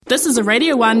This is a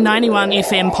Radio 1 91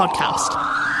 FM podcast.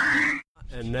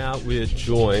 And now we're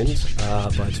joined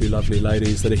by two lovely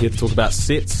ladies that are here to talk about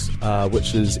SETS,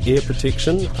 which is ear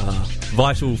protection,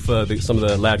 vital for some of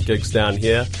the loud gigs down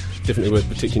here. Definitely worth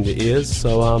protecting your ears.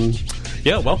 So,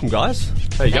 welcome, guys.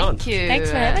 How you going? Thank you.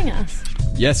 Thanks for having us.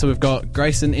 Yeah, so we've got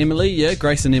Grace and Emily. Yeah,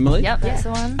 Grace and Emily. Yep, that's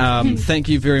the one. Thank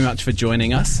you very much for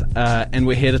joining us. And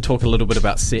we're here to talk a little bit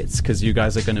about SETS, because you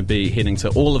guys are going to be heading to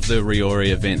all of the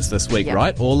Riori events this week,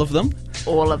 right? All of them?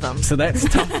 All of them. So that's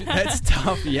tough. That's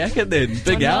tough yakka then.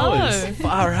 Big hours.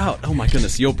 Far out. Oh my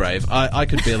goodness, you're brave. I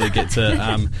could barely get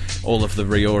to all of the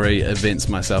Riori events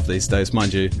myself these days.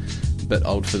 Mind you, a bit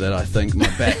old for that, I think. My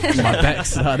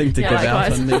back's starting to give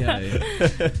out on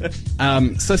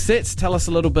me. So SETS, tell us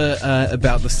a little bit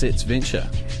about the SETS venture.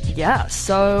 Yeah,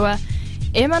 so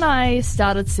Em and I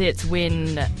started SETS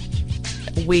when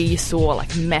we saw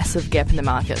like a massive gap in the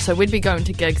market. So we'd be going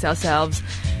to gigs ourselves,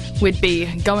 we'd be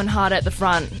going hard at the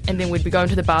front, and then we'd be going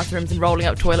to the bathrooms and rolling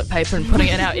up toilet paper and putting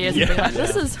it in our ears and being like,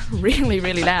 this is really,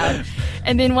 really loud.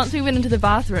 And then once we went into the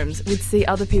bathrooms, we'd see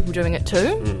other people doing it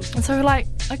too. And so we're like,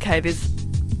 okay, there's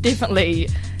definitely,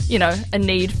 a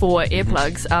need for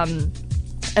earplugs.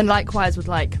 And likewise with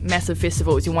like massive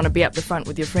festivals, you want to be up the front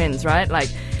with your friends, right? Like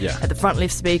at the front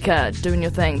left speaker, doing your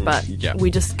thing. But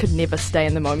we just could never stay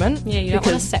in the moment. Yeah, you don't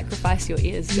want to sacrifice your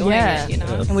ears doing it,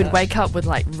 And we'd wake up with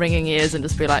like ringing ears and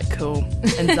just be like, cool,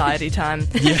 anxiety time.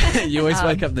 Yeah, you always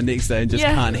wake up the next day and just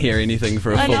can't hear anything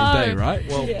for a full day, right?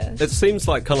 Well, it seems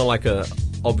like kind of like a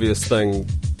obvious thing,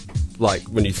 like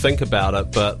when you think about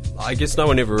it, but I guess no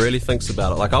one ever really thinks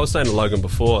about it. Like I was saying to Logan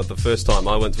before, the first time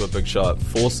I went to a big show at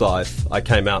Forsyth, I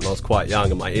came out and I was quite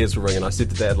young and my ears were ringing. I said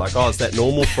to Dad, like, oh, is that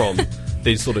normal from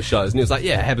these sort of shows? And he was like,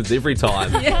 yeah, it happens every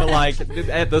time. But like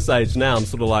at this age now, I'm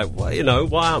sort of like, well,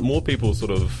 why aren't more people sort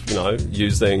of,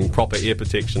 using proper ear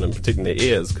protection and protecting their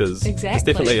ears? Because there's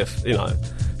definitely,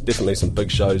 definitely some big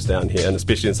shows down here, and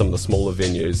especially in some of the smaller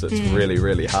venues, it's really,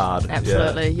 really hard.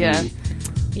 Absolutely,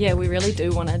 Yeah, we really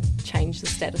do want to change the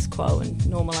status quo and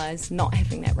normalise not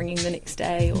having that ringing the next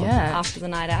day or after the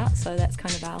night out. So that's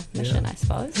kind of our mission, I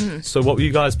suppose. So what will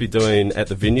you guys be doing at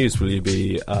the venues? Will you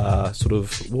be sort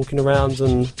of walking around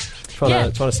and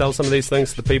trying to sell some of these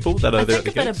things to the people that are there at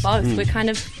the gigs? I think a bit of both. We're kind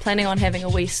of planning on having a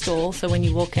wee stall, so when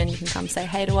you walk in, you can come say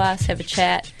hey to us, have a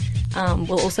chat.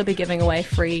 We'll also be giving away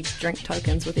free drink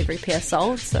tokens with every pair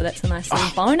sold, so that's a nice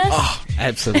little bonus. Oh,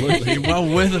 absolutely.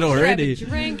 Well worth it already. Have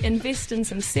a drink, invest in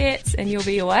some sets, and you'll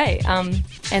be away. And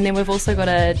then we've also got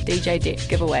a DJ deck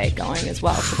giveaway going as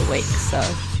well for the week. So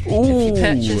if you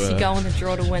purchase, you go on the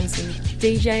draw to win some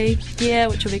DJ gear,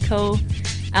 which will be cool.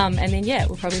 And then,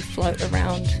 we'll probably float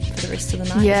around for the rest of the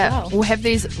night as well. We'll have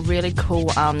these really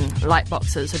cool light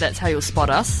boxes, so that's how you'll spot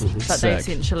us. But they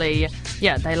essentially,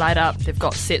 they light up, they've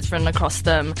got sets written across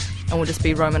them, and we'll just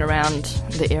be roaming around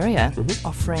the area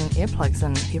offering earplugs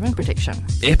and hearing protection.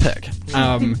 Epic.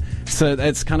 So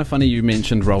it's kind of funny you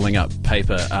mentioned rolling up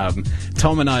paper.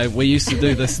 Tom and I, we used to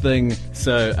do this thing,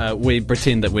 so we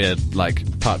pretend that we're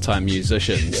like part-time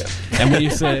musicians. And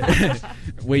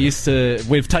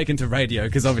we've taken to radio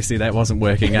because obviously that wasn't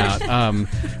working out.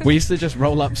 We used to just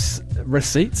roll up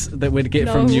receipts that we'd get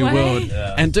from New World.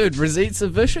 And dude, receipts are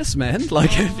vicious, man.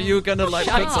 Like if you were going to like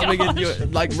put something in your,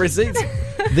 like receipts,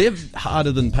 they're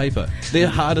harder than paper. They're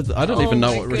harder I don't even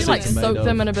know what receipts are made of. Like soak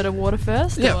them in a bit of water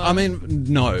first? Yeah, I mean,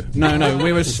 no.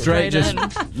 We were straight just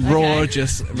raw,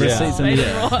 just receipts in the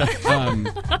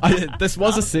air. This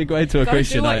was a segue to a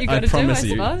question, I promise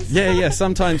you. Yeah,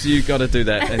 sometimes you got to do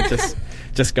that and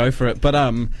just go for it.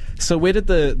 But so where did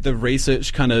the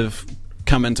research kind of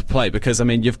come into play? Because I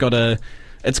mean,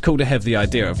 it's cool to have the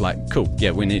idea of like, cool,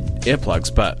 we need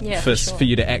earplugs, but for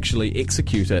you to actually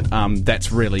execute it,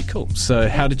 that's really cool. So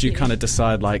how did you kind of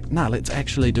decide like, let's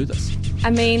actually do this? I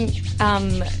mean,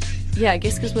 I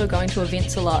guess because we were going to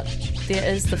events a lot, there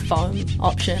is the foam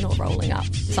option or rolling up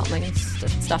something and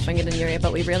stuffing it in your ear,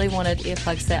 but we really wanted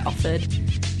earplugs that offered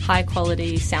high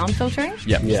quality sound filtering.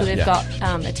 So they've got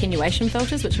attenuation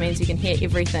filters, which means you can hear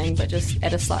everything but just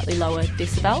at a slightly lower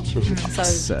decibel. So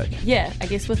sick. I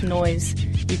guess with noise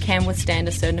you can withstand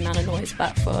a certain amount of noise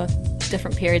but for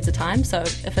different periods of time. So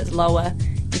if it's lower,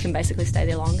 you can basically stay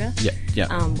there longer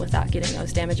without getting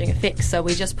those damaging effects. So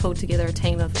we just pulled together a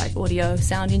team of like audio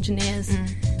sound engineers.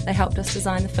 They helped us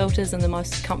design the filters and the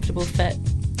most comfortable fit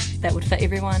that would fit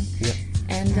everyone.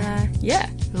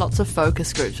 And lots of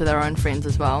focus groups with our own friends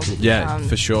as well. Yeah,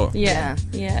 for sure. Yeah.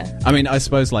 I mean, I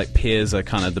suppose like peers are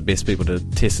kind of the best people to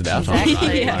test it out on.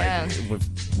 Exactly,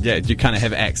 Right? You kind of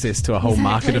have access to a whole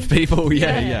market of people.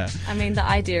 Yeah. I mean, the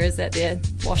idea is that they're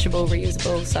washable,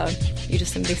 reusable, so you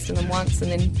just invest in them once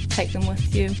and then take them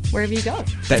with you wherever you go.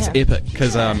 That's epic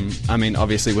because, I mean,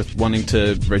 obviously with wanting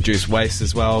to reduce waste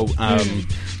as well,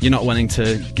 you're not wanting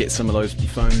to get some of those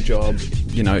foam job,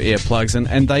 earplugs,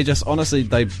 and they just, honestly,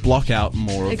 they block out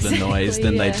more of the noise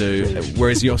than they do.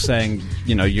 Whereas you're saying,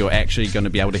 you're actually going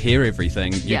to be able to hear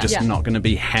everything. You're just not going to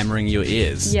be hammering your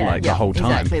ears the whole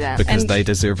time because they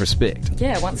deserve respect.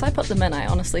 Yeah, once I put them in, I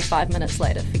honestly 5 minutes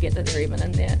later forget that they're even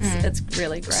in there. It's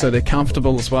really great. So they're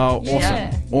comfortable as well.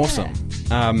 Awesome.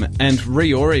 And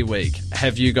Riori Week,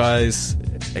 have you guys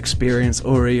experienced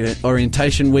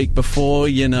orientation week before?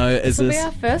 This will be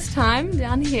our first time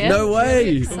down here. No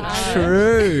way.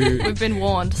 True. We've been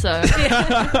warned, so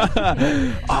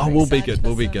we'll be good.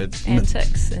 We'll be good.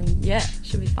 Antics and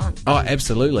should be fun. Oh,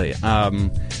 absolutely.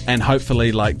 And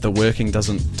hopefully, the working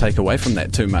doesn't take away from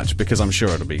that too much, because I'm sure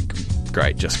it'll be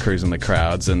great just cruising the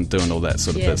crowds and doing all that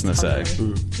sort of business. Totally.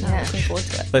 Looking forward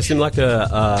to it. They seem like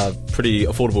a pretty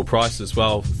affordable price as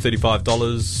well.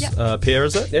 $35 a pair,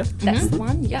 is it? Yeah, that's the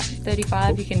one. Yeah,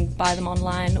 $35. You can buy them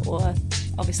online, or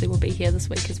obviously we'll be here this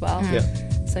week as well.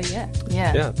 So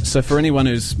yeah. So for anyone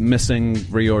who's missing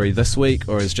Riori this week,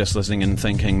 or is just listening and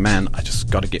thinking, man, I just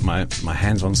got to get my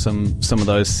hands on some of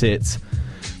those sets,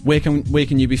 where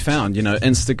can you be found?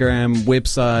 Instagram,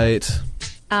 website.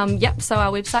 So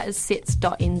our website is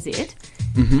sets.nz,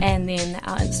 and then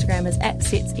our Instagram is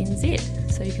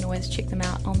 @setsnz, so you can always check them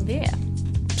out on there.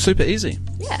 Super easy.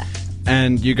 Yeah.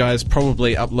 And you guys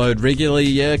probably upload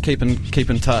regularly, keep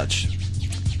in touch.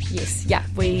 Yes,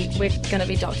 we're going to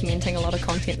be documenting a lot of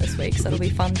content this week, so it'll be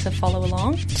fun to follow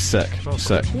along. Sick.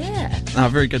 Yeah.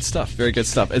 Very good stuff.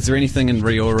 Is there anything in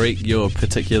Riori you're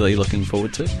particularly looking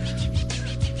forward to?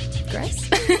 Grace?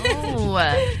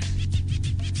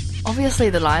 Obviously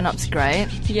the lineup's great.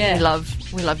 Yeah.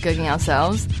 We love gigging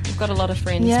ourselves. We've got a lot of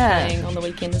friends playing on the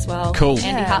weekend as well. Cool.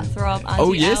 Andy Heartthrob,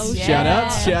 Auntie Al. Shout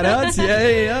outs.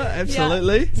 Yeah,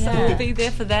 absolutely. So we'll be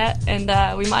there for that, and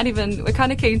we're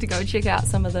kind of keen to go check out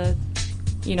some of the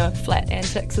flat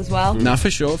antics as well. No,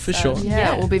 for sure.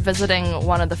 Yeah, we'll be visiting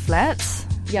one of the flats.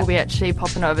 We'll be actually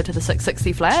popping over to the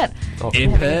 660 flat. Epic.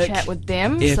 Having a chat with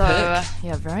them. Epic. So,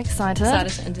 very excited.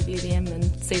 Excited to interview them and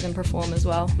see them perform as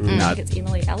well. I think it's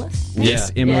Emily Ellis. Yes,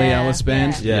 Emily Ellis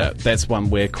Band. Yeah, that's one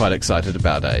we're quite excited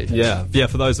about, eh? Yeah,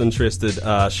 for those interested,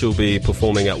 she'll be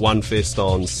performing at One Fest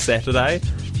on Saturday.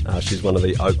 She's one of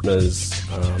the openers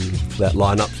for that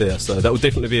lineup there. So that will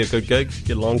definitely be a good gig.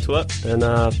 Get along to it. And,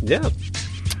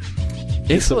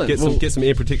 Excellent. Get some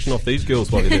ear protection off these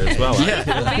girls while you're there as well.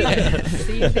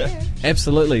 See you there.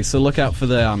 Absolutely. So look out for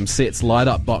the Sets light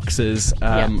up boxes,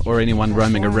 or anyone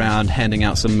roaming around handing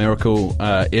out some miracle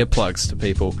earplugs to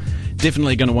people.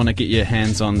 Definitely going to want to get your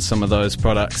hands on some of those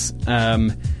products.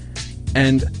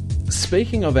 And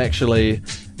speaking of, actually,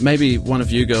 maybe one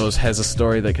of you girls has a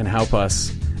story that can help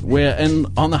us. We're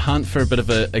on the hunt for a bit of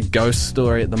a ghost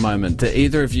story at the moment. Do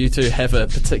either of you two have a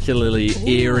particularly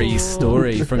eerie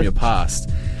story from your past?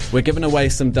 We're giving away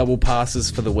some double passes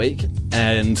for the week,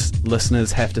 and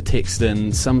listeners have to text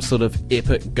in some sort of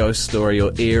epic ghost story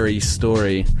or eerie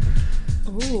story.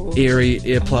 Ooh. Eerie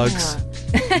earplugs.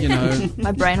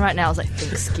 My brain right now is like,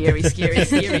 think scary.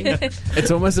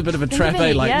 It's almost a bit of a trap,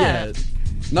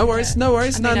 No worries, no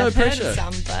I've pressure. Heard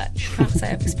some, but can't say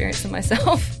I've experienced them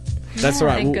myself. That's all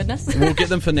right. Thank goodness. We'll get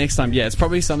them for next time. Yeah, it's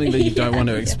probably something that you don't want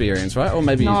to experience, right? Or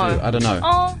maybe you do. I don't know.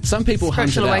 Oh, some people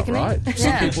hunt it awakening. out, right?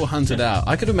 Some people hunt it out.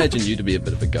 I could imagine you to be a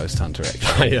bit of a ghost hunter,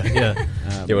 actually. Yeah,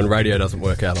 when radio doesn't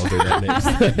work out, I'll do that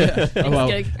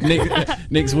next.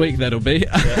 Next week that'll be.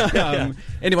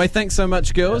 Anyway, thanks so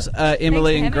much, girls.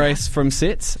 Emily and Grace from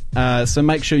Sets. So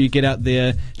make sure you get out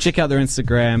there, check out their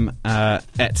Instagram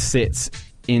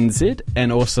 @SetsNZ,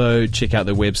 and also check out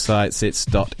their website,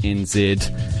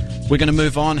 sets.nz. We're going to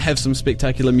move on, have some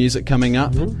spectacular music coming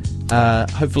up.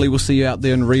 Hopefully we'll see you out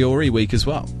there in Riori Week as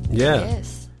well. Yeah.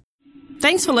 Yes.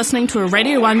 Thanks for listening to a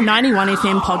Radio 1 91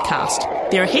 FM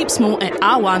podcast. There are heaps more at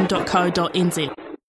r1.co.nz.